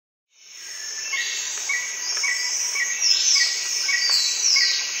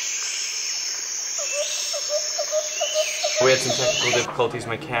We had some technical difficulties.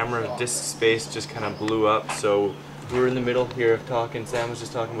 My camera disk space just kind of blew up, so we were in the middle here of talking. Sam was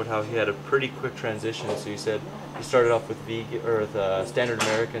just talking about how he had a pretty quick transition. So you said he started off with vegan or the standard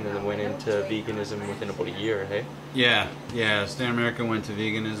American, and then went into veganism within about a year. Hey? Yeah. Standard American, went to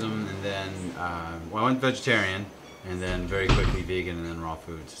veganism, and then well, I went vegetarian, and then very quickly vegan, and then raw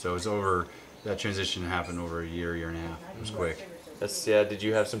foods. So it was over. That transition happened over a year and a half. It was quick. That's, yeah. Did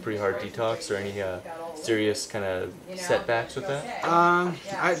you have some pretty hard detox or any serious kind of setbacks with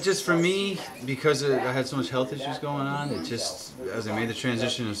that? Just for me, because I had so much health issues going on, it just, as I made the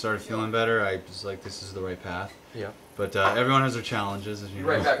transition and started feeling better, I was like, this is the right path. Yeah. But everyone has their challenges, as you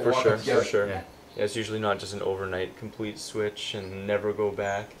know. For sure, for sure. Yeah. Yeah, it's usually not just an overnight complete switch and never go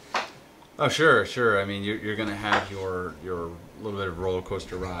back. Oh, sure. I mean, you're going to have your little bit of roller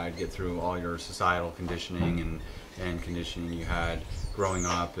coaster ride, get through all your societal conditioning and conditioning you had growing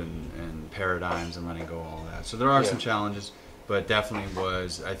up, and paradigms and letting go of all that. So there are some challenges, but definitely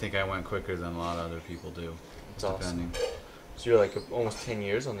I think I went quicker than a lot of other people do. It's awesome. So you're like almost 10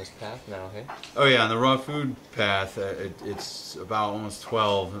 years on this path now, hey? Oh yeah, on the raw food path, it's about almost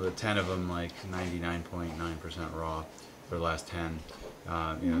 12, but 10 of them like 99.9% raw for the last 10.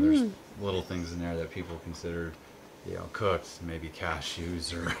 You know, there's little things in there that people consider, you know, cooked, maybe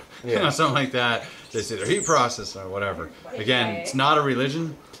cashews or you know, something like that. They say they're heat processed or whatever. Again, it's not a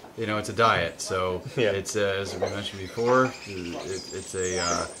religion, you know, it's a diet. So it's as we mentioned before, it's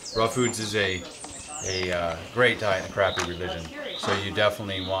raw foods is a great diet and a crappy religion. So you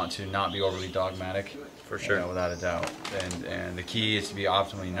definitely want to not be overly dogmatic, for sure, you know, without a doubt. And the key is to be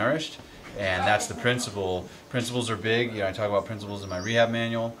optimally nourished. And that's the principle. Principles are big. You know, I talk about principles in my rehab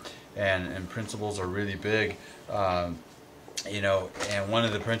manual, and principles are really big. You know, and one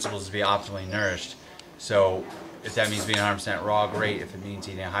of the principles is to be optimally nourished. So if that means being 100% raw, great. If it means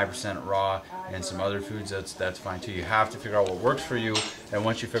eating a high percent raw and some other foods, that's fine too. You have to figure out what works for you, and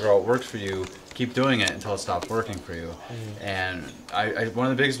once you figure out what works for you, keep doing it until it stops working for you. And one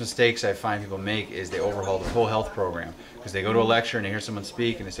of the biggest mistakes I find people make is they overhaul the whole health program, because they go to a lecture and they hear someone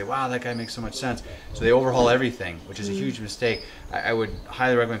speak and they say, wow, that guy makes so much sense. So they overhaul everything, which is a huge mistake. I would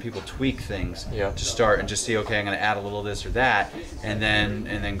highly recommend people tweak things to start and just see, okay, I'm going to add a little this or that, and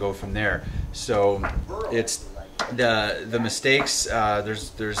then go from there. So it's the mistakes.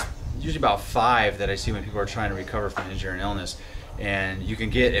 There's usually about 5 that I see when people are trying to recover from injury and illness. And you can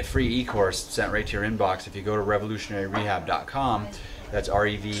get a free e-course sent right to your inbox if you go to revolutionaryrehab.com. That's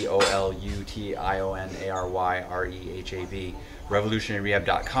revolutionaryrehab,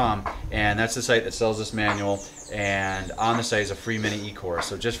 revolutionaryrehab.com, and that's the site that sells this manual. And on the site is a free mini e-course.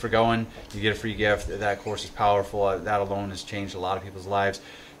 So just for going, you get a free gift. That course is powerful. That alone has changed a lot of people's lives.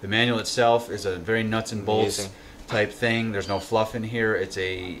 The manual itself is a very nuts and bolts type thing. There's no fluff in here. It's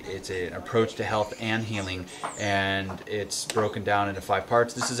an approach to health and healing, and it's broken down into 5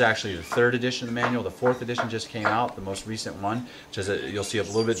 parts. This is actually the 3rd edition of the manual. The 4th edition just came out, the most recent one, which is you'll see a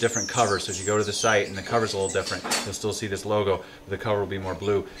little bit different cover. So if you go to the site and the cover's a little different, you'll still see this logo, but the cover will be more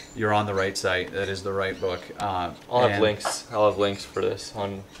blue. You're on the right site. That is the right book. I'll have links. I'll have links for this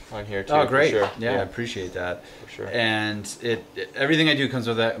on here too. Oh, great! For sure. Yeah, I appreciate that. For sure. And everything I do comes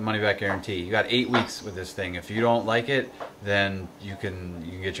with that money back guarantee. You got 8 weeks with this thing. If you don't like it, then you can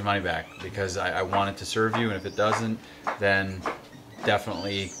get your money back, because I want it to serve you, and if it doesn't, then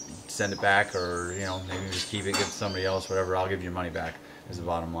definitely send it back, or you know, maybe just keep it, give it to somebody else, whatever. I'll give you your money back is the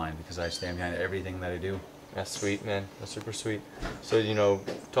bottom line, because I stand behind everything that I do. That's sweet, man. That's super sweet. So, you know,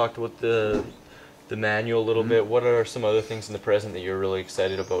 talked about the manual a little bit. What are some other things in the present that you're really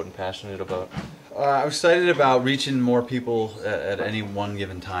excited about and passionate about? I'm excited about reaching more people at any one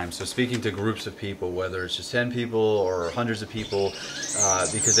given time. So speaking to groups of people, whether it's just 10 people or hundreds of people,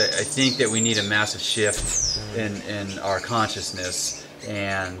 because I think that we need a massive shift in our consciousness,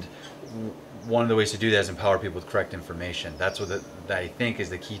 and one of the ways to do that is empower people with correct information. That's what I think is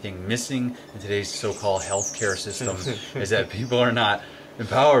the key thing missing in today's so-called healthcare system, is that people are not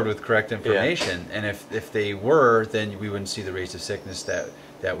empowered with correct information. And if they were, then we wouldn't see the rates of sickness that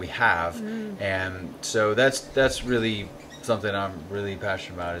we have. And so that's really something I'm really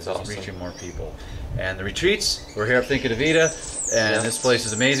passionate about, is reaching more people. And the retreats, we're here at Think of Vida, and this place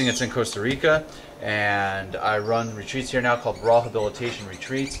is amazing. It's in Costa Rica, and I run retreats here now called Rehabilitation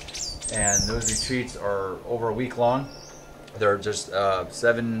Retreats, and those retreats are over a week long. They're just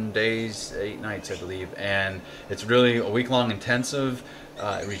 7 days, 8 nights, I believe, and it's really a week-long intensive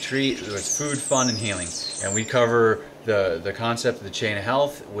retreat with food, fun, and healing. And we cover the concept of the chain of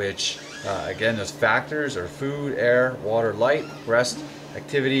health, which again, those factors are food, air, water, light, rest,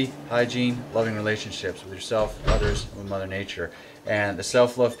 activity, hygiene, loving relationships with yourself, others, with Mother Nature. And the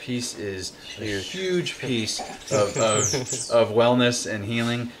self-love piece is a huge piece of wellness and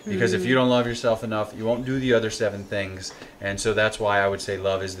healing, because if you don't love yourself enough, you won't do the other 7 things. And so that's why I would say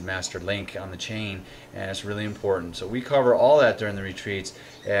love is the master link on the chain, and it's really important. So we cover all that during the retreats,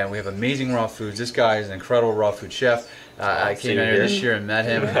 and we have amazing raw foods. This guy is an incredible raw food chef. I came in here this year and met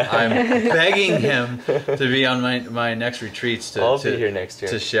him. I'm begging him to be on my next retreats I'll be here next year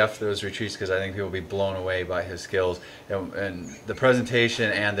to chef those retreats, because I think people will be blown away by his skills and the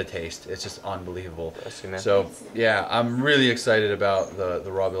presentation and the taste. It's just unbelievable. Bless you, man. So yeah, I'm really excited about the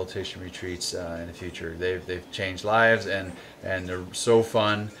rehabilitation retreats in the future. They've changed lives, and they're so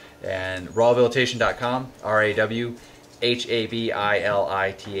fun. And rawhabilitation.com, RAWHABILITATION,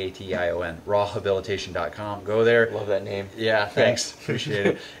 rawhabilitation.com. Go there. Love that name. Yeah, thanks. Appreciate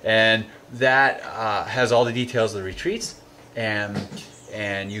it. And that has all the details of the retreats, and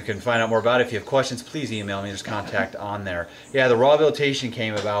you can find out more about it. If you have questions, please email me. There's contact on there. Yeah, the rehabilitation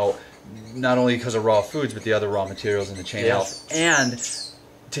came about not only because of raw foods, but the other raw materials in the chain health. And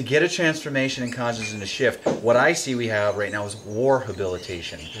to get a transformation in consciousness and a shift, what I see we have right now is war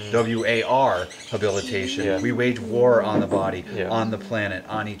habilitation, W-A-R habilitation. Yeah. We wage war on the body, on the planet,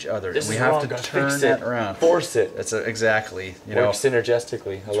 on each other, and we have to turn that around. Force it. That's exactly, Work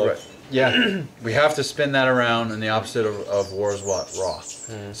synergistically. I love it. Yeah, we have to spin that around, and the opposite of war is what? Raw.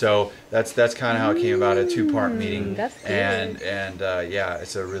 So that's kind of how it came about, a 2-part meeting, and yeah,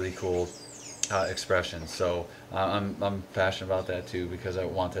 it's a really cool expression. So I'm passionate about that too, because I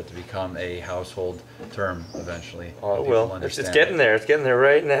want that to become a household term eventually. Oh, well, it's getting there. It's getting there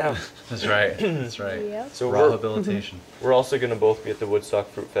right now. That's right. That's right. Yep. So rehabilitation. We're also going to both be at the Woodstock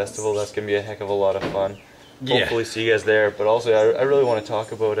Fruit Festival. That's going to be a heck of a lot of fun. Hopefully see you guys there. But also, I really want to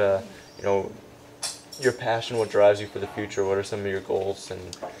talk about you know, your passion, what drives you for the future. What are some of your goals?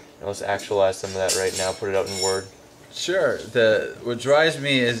 And let's actualize some of that right now. Put it out in word. Sure. What drives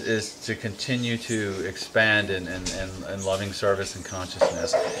me is to continue to expand in loving service and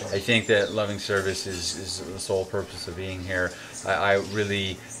consciousness. I think that loving service is the sole purpose of being here. I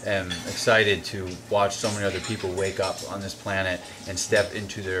really am excited to watch so many other people wake up on this planet and step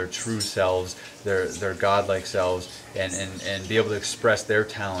into their true selves, their godlike selves, and be able to express their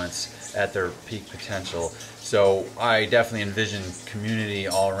talents at their peak potential. So I definitely envision community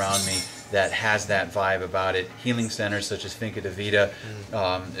all around me that has that vibe about it. Healing centers such as Finca de Vida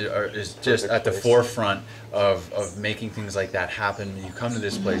is just at the forefront of making things like that happen. When you come to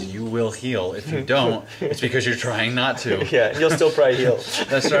this place, you will heal. If you don't, it's because you're trying not to. Yeah, you'll still probably heal.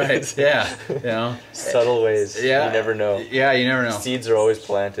 That's right. Yeah, subtle ways. Yeah, you never know. Yeah, you never know. Seeds are always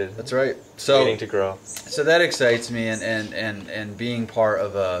planted. That's right. So waiting to grow. So that excites me, and being part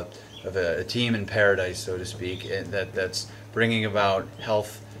of a team in paradise, so to speak, that's bringing about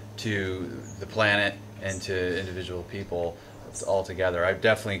health to the planet and to individual people all together. I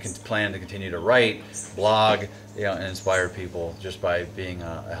definitely plan to continue to write, blog, and inspire people just by being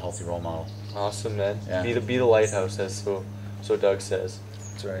a healthy role model. Awesome, man. Yeah. Be the lighthouse, as so Doug says.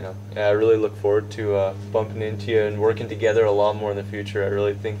 That's right. Yeah, I really look forward to bumping into you and working together a lot more in the future. I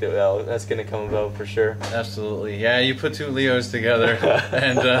really think that that's going to come about for sure. Absolutely. Yeah, you put 2 Leos together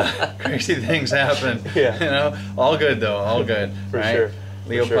and crazy things happen. Yeah. All good though. All good. For sure.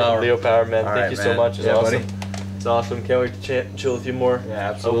 Leo Power. Leo Power, man. Thank you so much. It's awesome. Buddy. It's awesome. Can't wait to chill with you more.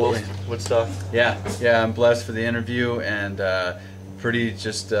 Yeah, absolutely. Woodstock. Yeah. I'm blessed for the interview, and pretty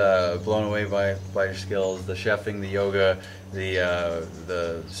just blown away by your skills, the chefing, the yoga,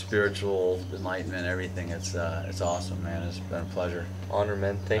 the spiritual enlightenment, everything. It's awesome, man. It's been a pleasure. Honor,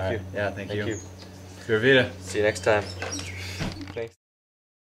 man. Thank you. Yeah, thank you. you. Pura Vida. See you next time.